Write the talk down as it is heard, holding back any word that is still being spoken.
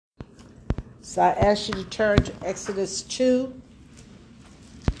So I ask you to turn to Exodus 2,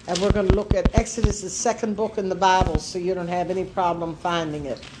 and we're going to look at Exodus, the second book in the Bible, so you don't have any problem finding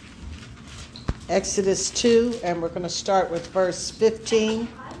it. Exodus 2, and we're going to start with verse 15.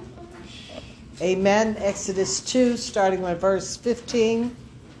 Amen. Exodus 2, starting with verse 15.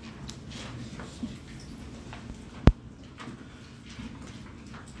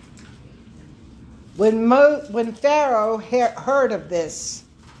 When Pharaoh heard of this,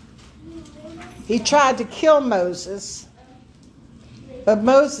 he tried to kill Moses, but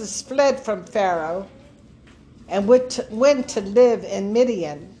Moses fled from Pharaoh and went to live in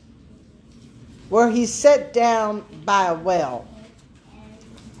Midian, where he sat down by a well.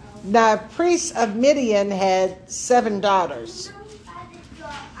 Now, a priest of Midian had 7 daughters,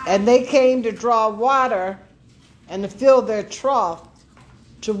 and they came to draw water and to fill their trough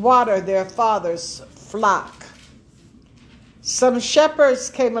to water their father's flock. Some shepherds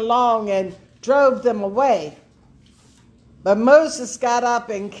came along and drove them away, but Moses got up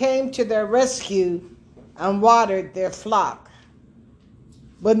and came to their rescue and watered their flock.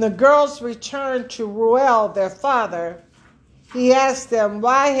 When the girls returned to Reuel, their father, he asked them,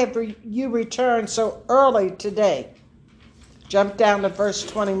 "Why have you returned so early today?" Jump down to verse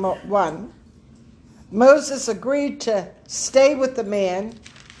 21. Moses agreed to stay with the man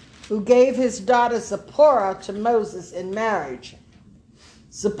who gave his daughter Zipporah to Moses in marriage.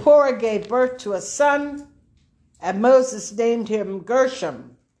 Zipporah gave birth to a son, and Moses named him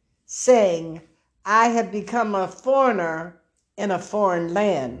Gershom, saying, "I have become a foreigner in a foreign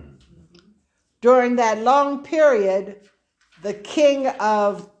land." During that long period, the king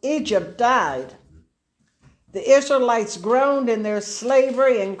of Egypt died. The Israelites groaned in their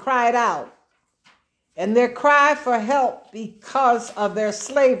slavery and cried out, and their cry for help because of their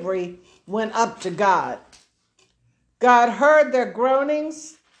slavery went up to God. God heard their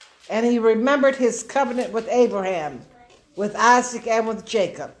groanings, and he remembered his covenant with Abraham, with Isaac, and with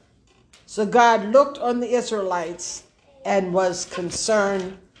Jacob. So God looked on the Israelites and was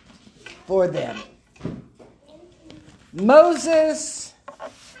concerned for them. Moses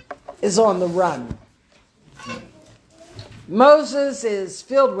is on the run. Moses is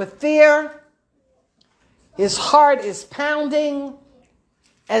filled with fear. His heart is pounding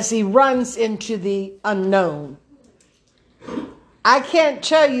as he runs into the unknown. I can't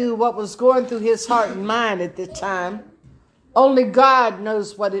tell you what was going through his heart and mind at the time. Only God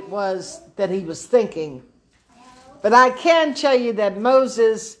knows what it was that he was thinking. But I can tell you that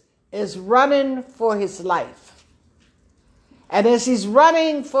Moses is running for his life. And as he's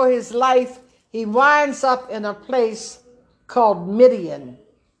running for his life, he winds up in a place called Midian.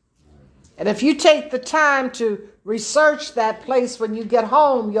 And if you take the time to research that place when you get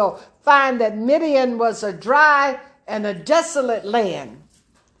home, you'll find that Midian was a dry and a desolate land,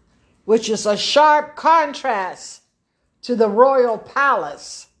 which is a sharp contrast to the royal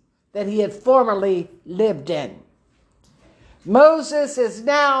palace that he had formerly lived in. Moses is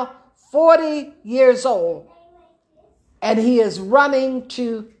now 40 years old, and he is running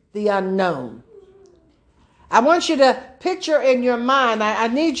to the unknown. I want you to picture in your mind, I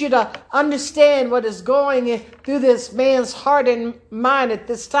need you to understand what is going through this man's heart and mind at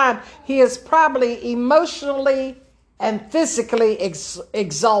this time. He is probably emotionally and physically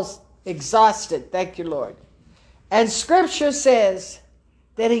exhausted. Thank you, Lord. And scripture says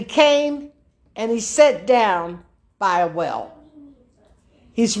that he came and he sat down by a well.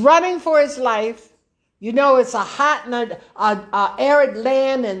 He's running for his life. You know, it's a hot and arid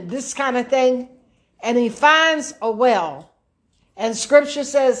land and this kind of thing. And he finds a well. And scripture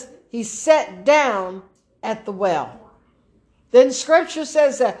says he sat down at the well. Then scripture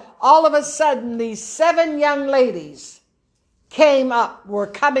says that all of a sudden these 7 young ladies were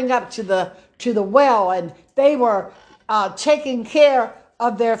coming up to the well, and they were taking care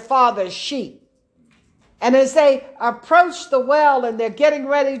of their father's sheep. And as they approach the well and they're getting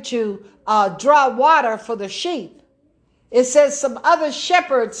ready to draw water for the sheep, it says some other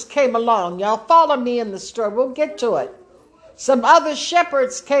shepherds came along. Y'all follow me in the story. We'll get to it. Some other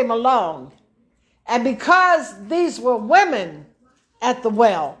shepherds came along. And because these were women at the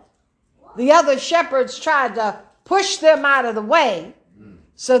well, the other shepherds tried to push them out of the way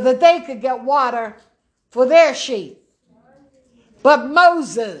so that they could get water for their sheep. But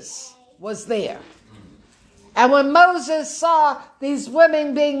Moses was there. And when Moses saw these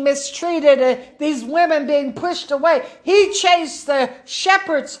women being mistreated and these women being pushed away, he chased the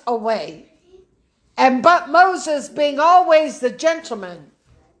shepherds away. But Moses, being always the gentleman,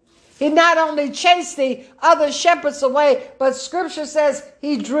 he not only chased the other shepherds away, but scripture says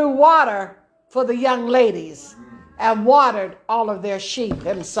he drew water for the young ladies and watered all of their sheep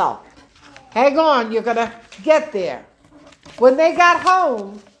himself. Hang on, you're going to get there. When they got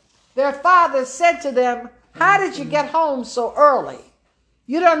home, their father said to them, how did you get home so early?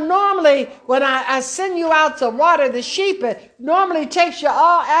 You don't normally, when I send you out to water the sheep, it normally takes you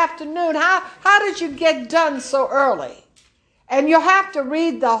all afternoon. How did you get done so early? And you'll have to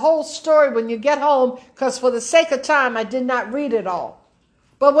read the whole story when you get home, because for the sake of time, I did not read it all.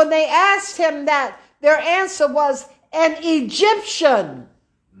 But when they asked him that, their answer was, an Egyptian.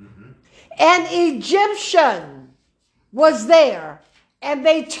 An Egyptian was there. And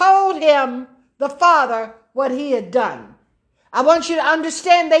they told him, the father, what he had done. I want you to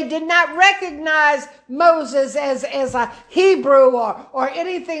understand they did not recognize Moses as a Hebrew or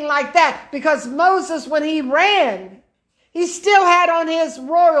anything like that, because Moses, when he ran, he still had on his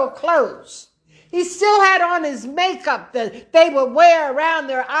royal clothes. He still had on his makeup that they would wear around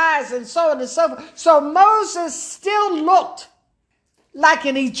their eyes and so on and so forth. So Moses still looked like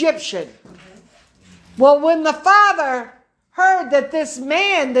an Egyptian. Well, when the father heard that this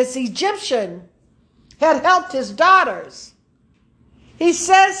man, this Egyptian, had helped his daughters, he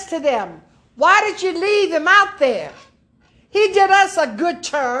says to them, why did you leave him out there? He did us a good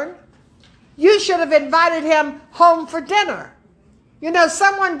turn. You should have invited him home for dinner. You know,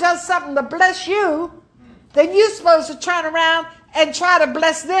 someone does something to bless you, then you're supposed to turn around and try to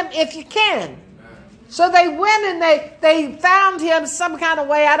bless them if you can. So they went and they found him some kind of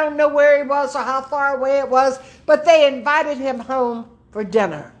way. I don't know where he was or how far away it was, but they invited him home for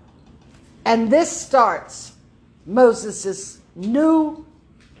dinner. And this starts Moses' new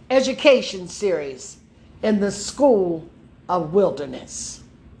education series in the school of wilderness.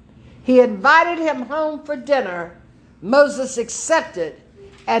 He invited him home for dinner. Moses accepted.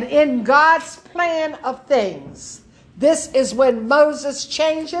 And in God's plan of things, this is when Moses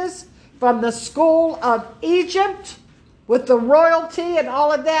changes from the school of Egypt with the royalty and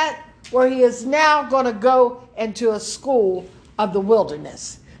all of that, where he is now going to go into a school of the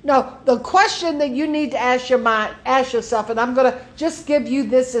wilderness. Now, the question that you need to ask yourself, and I'm going to just give you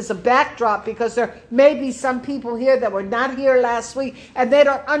this as a backdrop, because there may be some people here that were not here last week and they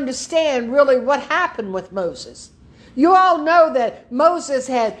don't understand really what happened with Moses. You all know that Moses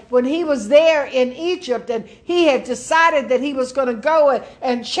had, when he was there in Egypt, and he had decided that he was going to go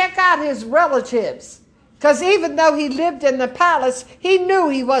and check out his relatives, because even though he lived in the palace, he knew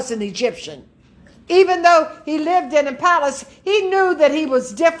he was an Egyptian. Even though he lived in a palace, he knew that he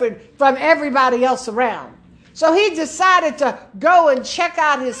was different from everybody else around. So he decided to go and check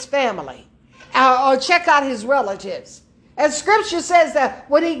out his family or check out his relatives. And scripture says that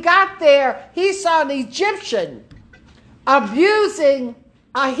when he got there, he saw an Egyptian abusing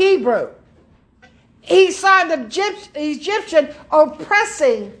a Hebrew. He saw an Egyptian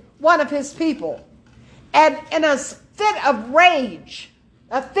oppressing one of his people. And in a fit of rage,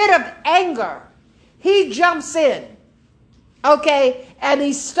 a fit of anger, he jumps in, okay, and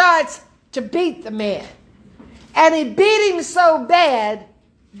he starts to beat the man. And he beat him so bad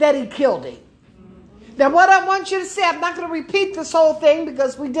that he killed him. Now, what I want you to see, I'm not going to repeat this whole thing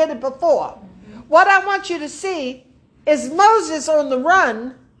because we did it before. What I want you to see is Moses on the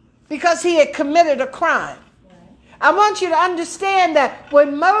run because he had committed a crime. I want you to understand that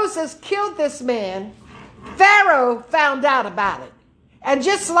when Moses killed this man, Pharaoh found out about it. And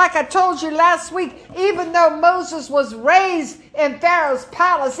just like I told you last week, even though Moses was raised in Pharaoh's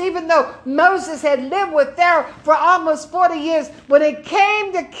palace, even though Moses had lived with Pharaoh for almost 40 years, when it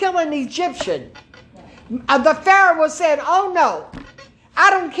came to kill an Egyptian, the Pharaoh was saying, oh no, I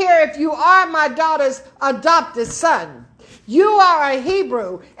don't care if you are my daughter's adopted son. You are a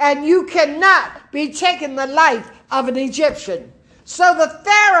Hebrew and you cannot be taking the life of an Egyptian. So the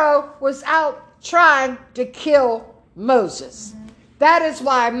Pharaoh was out trying to kill Moses. That is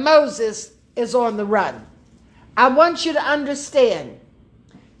why Moses is on the run. I want you to understand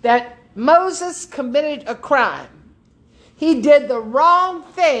that Moses committed a crime. He did the wrong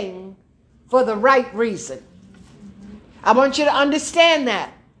thing for the right reason. I want you to understand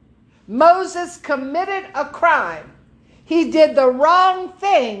that. Moses committed a crime. He did the wrong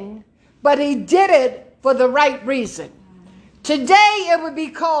thing, but he did it for the right reason. Today it would be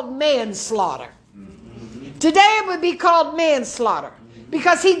called manslaughter. Today it would be called manslaughter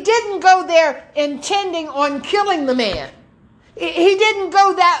because he didn't go there intending on killing the man. He didn't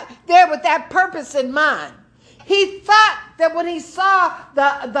go there with that purpose in mind. He thought that when he saw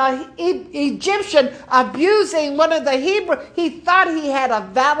the Egyptian abusing one of the Hebrew, he thought he had a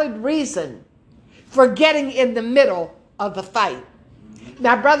valid reason for getting in the middle of the fight.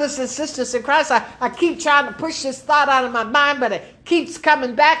 Now, brothers and sisters in Christ, I keep trying to push this thought out of my mind, but it keeps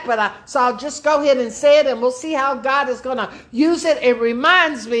coming back. So I'll just go ahead and say it, and we'll see how God is going to use it. It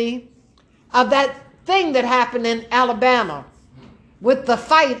reminds me of that thing that happened in Alabama, with the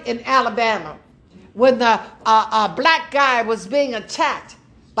fight in Alabama, when the black guy was being attacked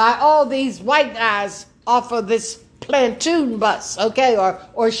by all these white guys off of this pontoon bus, okay,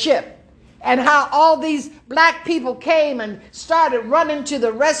 or ship. And how all these black people came and started running to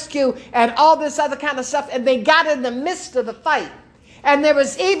the rescue and all this other kind of stuff. And they got in the midst of the fight. And there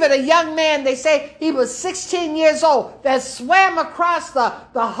was even a young man, they say he was 16 years old, that swam across the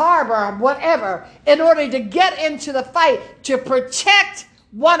harbor or whatever in order to get into the fight to protect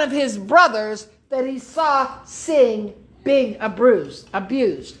one of his brothers that he saw being abused.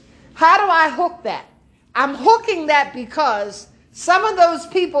 How do I hook that? I'm hooking that because some of those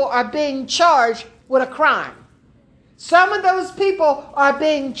people are being charged with a crime. Some of those people are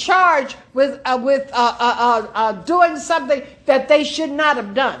being charged with doing something that they should not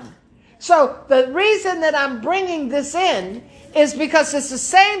have done. So the reason that I'm bringing this in is because it's the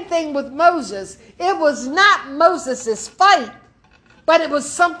same thing with Moses. It was not Moses' fight, but it was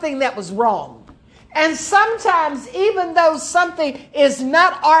something that was wrong. And sometimes, even though something is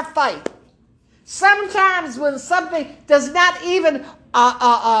not our fight, sometimes when something does not even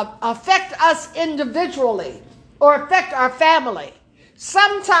affect us individually or affect our family,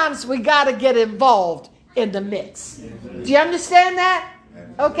 sometimes we got to get involved in the mix. Do you understand that?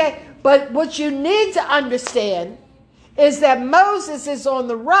 Okay. But what you need to understand is that Moses is on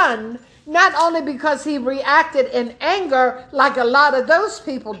the run, not only because he reacted in anger like a lot of those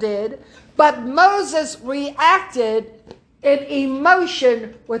people did, but Moses reacted in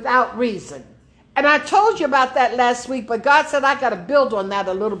emotion without reason. And I told you about that last week, but God said I got to build on that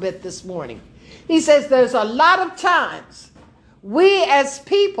a little bit this morning. He says there's a lot of times we as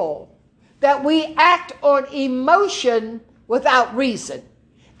people that we act on emotion without reason.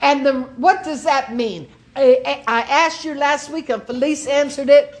 And what does that mean? I asked you last week and Felice answered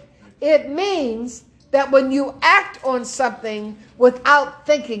it. It means that when you act on something without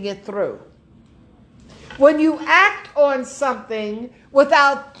thinking it through. When you act on something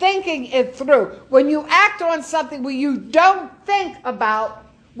without thinking it through. When you act on something where you don't think about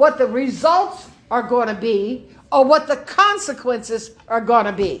what the results are going to be or what the consequences are going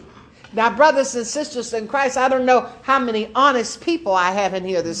to be. Now, brothers and sisters in Christ, I don't know how many honest people I have in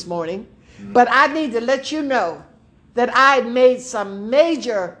here this morning, but I need to let you know that I made some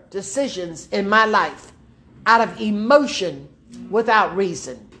major decisions in my life out of emotion without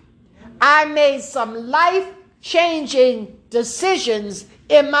reason. I made some life-changing decisions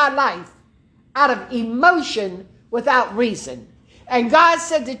in my life out of emotion without reason. And God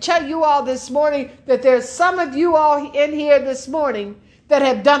said to tell you all this morning that there's some of you all in here this morning that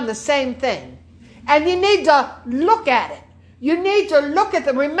have done the same thing. And you need to look at it. You need to look at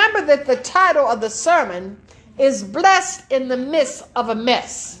remember that the title of the sermon is Blessed in the Midst of a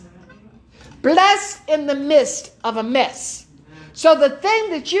Mess. Blessed in the midst of a mess. So the thing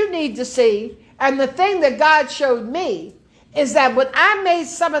that you need to see, and the thing that God showed me, is that when I made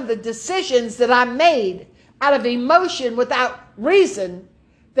some of the decisions that I made out of emotion without reason,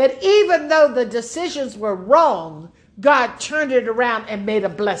 that even though the decisions were wrong, God turned it around and made a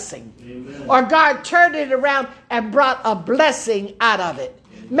blessing. Amen. Or God turned it around and brought a blessing out of it.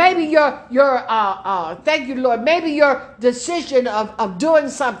 Maybe thank you, Lord, maybe your decision of doing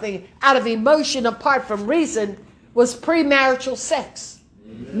something out of emotion apart from reason was premarital sex.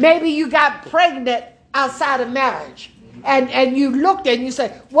 Amen. Maybe you got pregnant outside of marriage. And you looked and you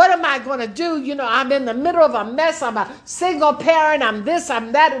said, what am I going to do? You know, I'm in the middle of a mess. I'm a single parent. I'm this,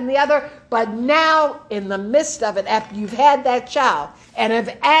 I'm that, and the other. But now, in the midst of it, after you've had that child and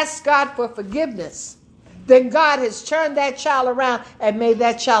have asked God for forgiveness, then God has turned that child around and made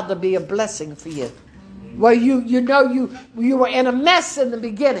that child to be a blessing for you. Well, you were in a mess in the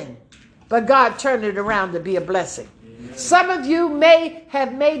beginning, but God turned it around to be a blessing. Some of you may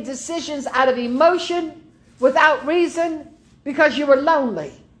have made decisions out of emotion without reason because you were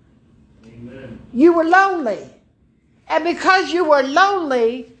lonely. Amen. You were lonely. And because you were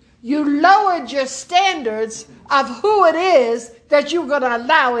lonely, you lowered your standards of who it is that you're going to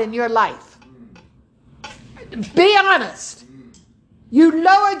allow in your life. Be honest. You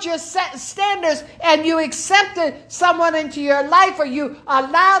lowered your standards and you accepted someone into your life, or you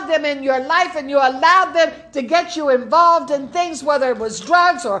allowed them in your life and you allowed them to get you involved in things, whether it was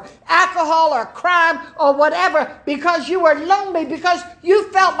drugs or alcohol or crime or whatever, because you were lonely, because you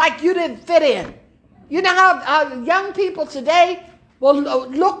felt like you didn't fit in. You know how young people today will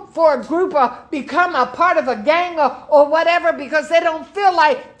look for a group or become a part of a gang or whatever because they don't feel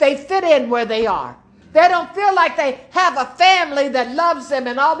like they fit in where they are. They don't feel like they have a family that loves them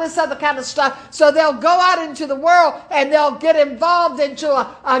and all this other kind of stuff. So they'll go out into the world and they'll get involved into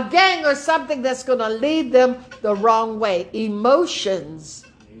a gang or something that's going to lead them the wrong way. Emotions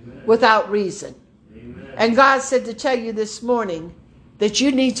without reason. And God said to tell you this morning that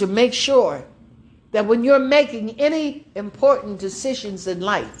you need to make sure that when you're making any important decisions in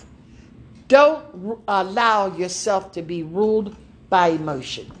life, don't allow yourself to be ruled by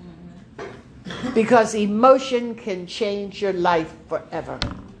emotion. Because emotion can change your life forever.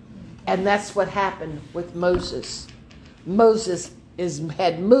 And that's what happened with Moses. Moses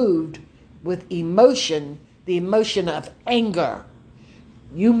had moved with emotion, the emotion of anger.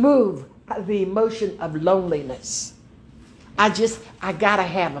 You move the emotion of loneliness. I gotta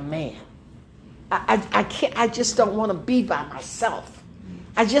have a man. I just don't want to be by myself.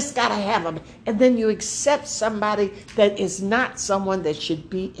 I just gotta have him. And then you accept somebody that is not someone that should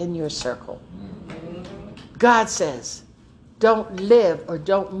be in your circle. God says, don't live or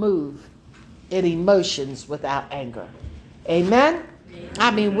don't move in emotions without anger. Amen?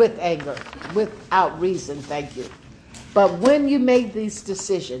 I mean with anger, without reason, thank you. But when you make these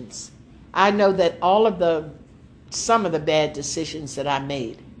decisions, I know that some of the bad decisions that I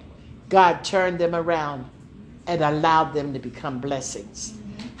made, God turned them around and allowed them to become blessings.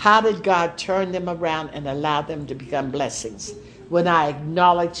 How did God turn them around and allow them to become blessings? When I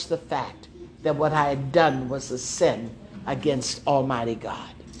acknowledged the fact that what I had done was a sin against Almighty God.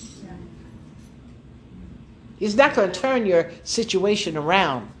 He's not going to turn your situation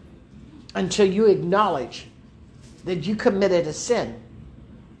around until you acknowledge that you committed a sin.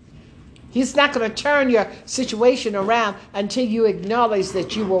 He's not going to turn your situation around until you acknowledge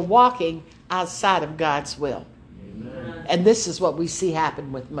that you were walking outside of God's will. Amen. And this is what we see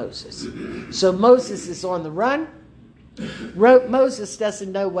happen with Moses. So Moses is on the run. Moses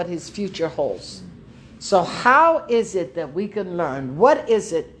doesn't know what his future holds. So how is it that we can learn? What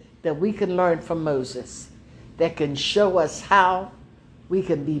is it that we can learn from Moses that can show us how we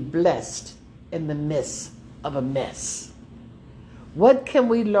can be blessed in the midst of a mess? What can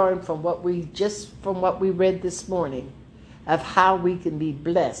we learn from what we read this morning of how we can be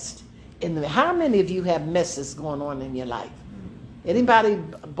blessed how many of you have messes going on in your life? Anybody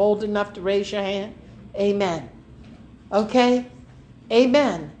bold enough to raise your hand? Amen. Okay?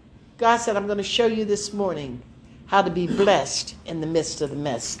 Amen. God said, I'm going to show you this morning how to be blessed in the midst of the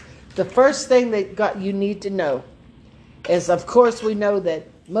mess. The first thing that you need to know is, of course, we know that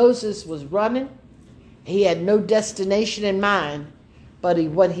Moses was running. He had no destination in mind, but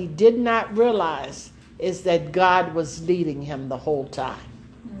what he did not realize is that God was leading him the whole time.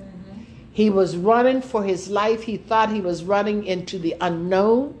 Mm-hmm. He was running for his life. He thought he was running into the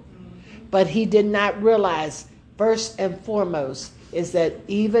unknown, but he did not realize, first and foremost, is that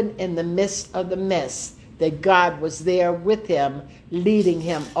even in the midst of the mess, that God was there with him, leading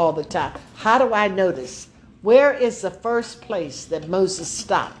him all the time. How do I know this? Where is the first place that Moses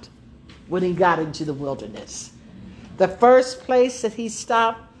stopped when he got into the wilderness? The first place that he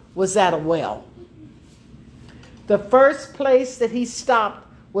stopped was at a well. The first place that he stopped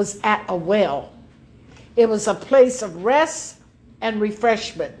was at a well. It was a place of rest and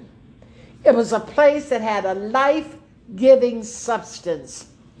refreshment. It was a place that had a life-giving substance,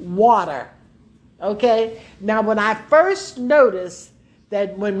 water. Okay? Now, when I first noticed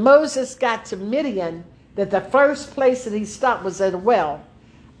that when Moses got to Midian, that the first place that he stopped was at a well,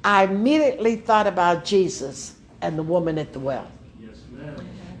 I immediately thought about Jesus and the woman at the well. Yes,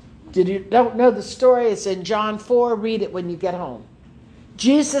 ma'am. Don't know the story? It's in John 4. Read it when you get home.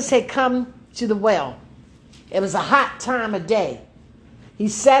 Jesus had come to the well. It was a hot time of day. He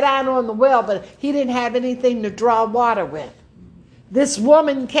sat down on the well, but he didn't have anything to draw water with. This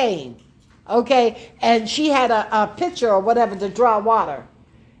woman came, okay, and she had a pitcher or whatever to draw water.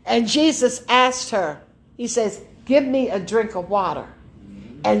 And Jesus asked her, he says, give me a drink of water.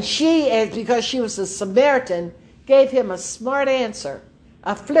 And she, because she was a Samaritan, gave him a smart answer,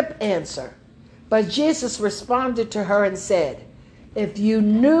 a flip answer. But Jesus responded to her and said, if you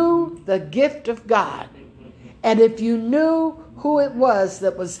knew the gift of God, and if you knew who it was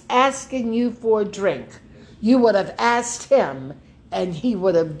that was asking you for a drink, you would have asked him, and he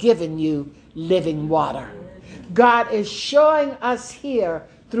would have given you living water. God is showing us here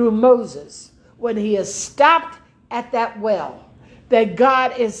through Moses, when he has stopped at that well, that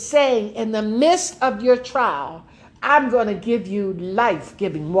God is saying, in the midst of your trial, I'm going to give you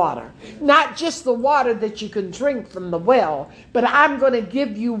life-giving water. Not just the water that you can drink from the well, but I'm going to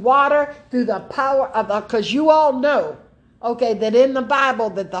give you water through the power of because you all know, okay, that in the Bible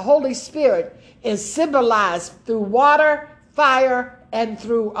that the Holy Spirit is symbolized through water, fire, and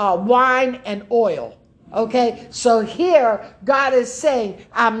through wine and oil. Okay, so here God is saying,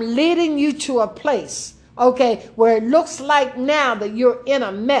 I'm leading you to a place, okay, where it looks like now that you're in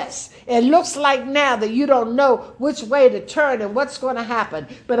a mess. It looks like now that you don't know which way to turn and what's going to happen.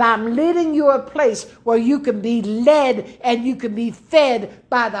 But I'm leading you a place where you can be led and you can be fed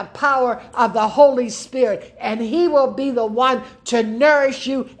by the power of the Holy Spirit. And he will be the one to nourish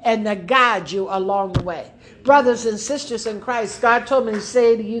you and to guide you along the way. Brothers and sisters in Christ, God told me to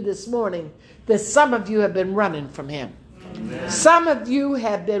say to you this morning that some of you have been running from him. Amen. Some of you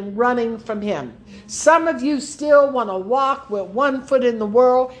have been running from him. Some of you still want to walk with one foot in the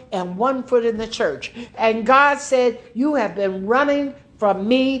world and one foot in the church. And God said, you have been running from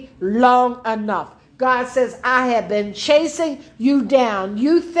me long enough. God says, I have been chasing you down.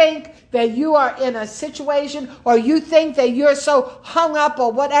 You think that you are in a situation, or you think that you're so hung up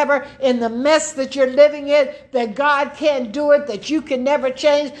or whatever in the mess that you're living in, that God can't do it, that you can never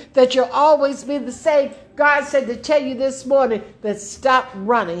change, that you'll always be the same. God said to tell you this morning that stop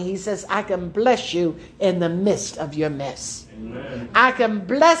running. He says, I can bless you in the midst of your mess. Amen. I can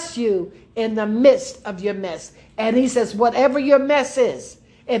bless you in the midst of your mess. And he says, whatever your mess is,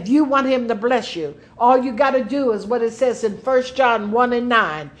 if you want him to bless you, all you got to do is what it says in 1 John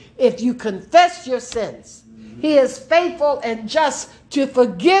 1:9. If you confess your sins, he is faithful and just to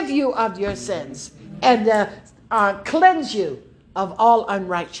forgive you of your sins and cleanse you of all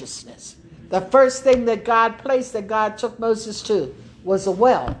unrighteousness. The first thing that God placed, that God took Moses to, was a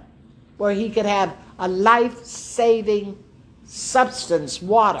well where he could have a life-saving substance,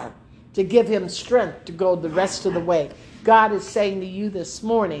 water, to give him strength to go the rest of the way. God is saying to you this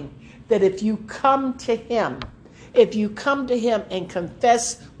morning that if you come to him and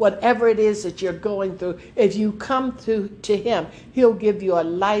confess whatever it is that you're going through, if you come to him, he'll give you a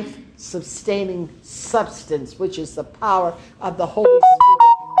life-sustaining substance, which is the power of the Holy Spirit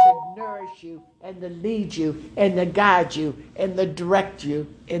to nourish you and to lead you and to guide you and to direct you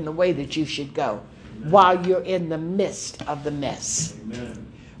in the way that you should go. Amen. While you're in the midst of the mess. Amen.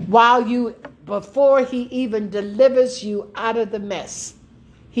 Before he even delivers you out of the mess,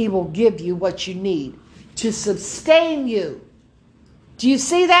 he will give you what you need to sustain you. Do you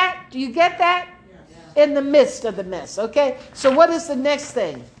see that? Do you get that? Yes. In the midst of the mess. Okay, so what is the next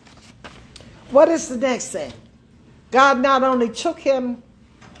thing? What is the next thing? God not only took him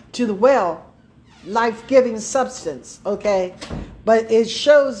to the well, life-giving substance, okay, but it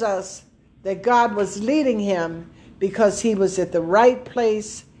shows us that God was leading him because he was at the right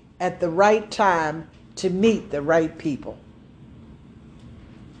place at the right time to meet the right people.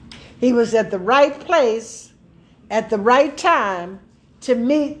 He was at the right place at the right time to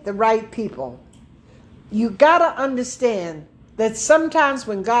meet the right people. You got to understand that sometimes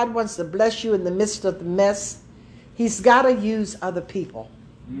when God wants to bless you in the midst of the mess, he's got to use other people.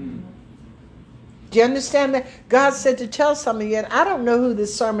 Do you understand that? God said to tell some of you, and I don't know who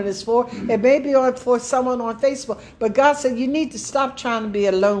this sermon is for. It may be for someone on Facebook. But God said you need to stop trying to be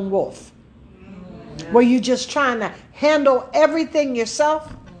a lone wolf. Where you're just trying to handle everything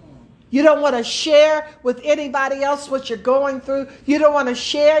yourself. You don't want to share with anybody else what you're going through. You don't want to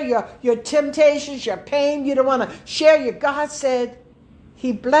share your temptations, your pain. You don't want to share your... God said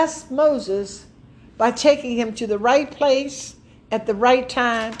he blessed Moses by taking him to the right place at the right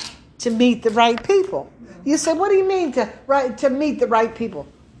time to meet the right people. You say, what do you mean to meet the right people?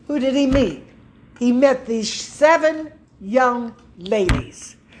 Who did he meet? He met these 7 young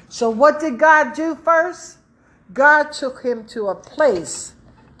ladies. So what did God do first? God took him to a place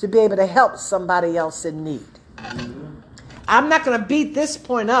to be able to help somebody else in need. I'm not going to beat this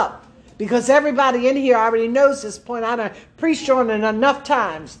point up because everybody in here already knows this point. I done preached on it enough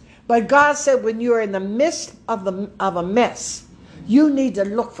times. But God said when you're in the midst of a mess, you need to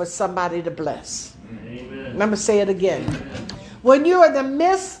look for somebody to bless. Amen. I'm going to say it again. When you're in the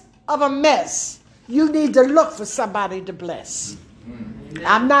midst of a mess, you need to look for somebody to bless. Amen.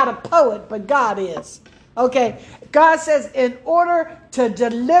 I'm not a poet, but God is. Okay, God says in order to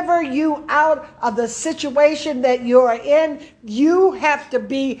deliver you out of the situation that you're in, you have to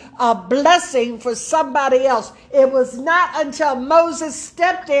be a blessing for somebody else. It was not until Moses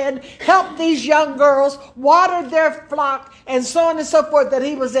stepped in, helped these young girls, watered their flock, and so on and so forth, that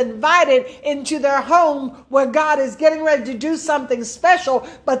he was invited into their home where God is getting ready to do something special.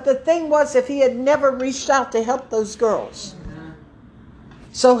 But the thing was, if he had never reached out to help those girls.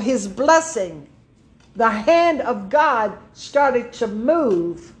 So his blessing, the hand of God started to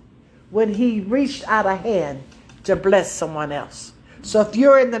move when he reached out a hand to bless someone else. So if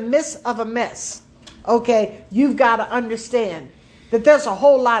you're in the midst of a mess, okay, you've got to understand that there's a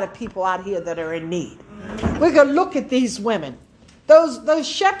whole lot of people out here that are in need. We're going to look at these women. Those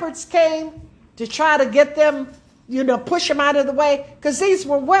shepherds came to try to get them, push them out of the way, because these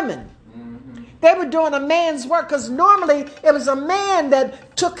were women. They were doing a man's work, because normally it was a man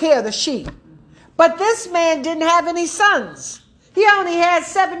that took care of the sheep. But this man didn't have any sons. He only had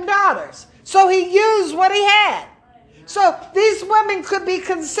 7 daughters. So he used what he had. So these women could be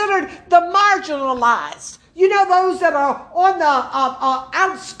considered the marginalized. Those that are on the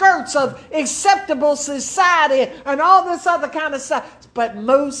outskirts of acceptable society and all this other kind of stuff. But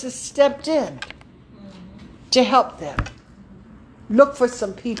Moses stepped in to help them. Look for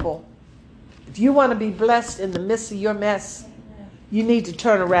some people. If you want to be blessed in the midst of your mess, you need to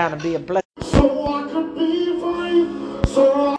turn around and be a blessing.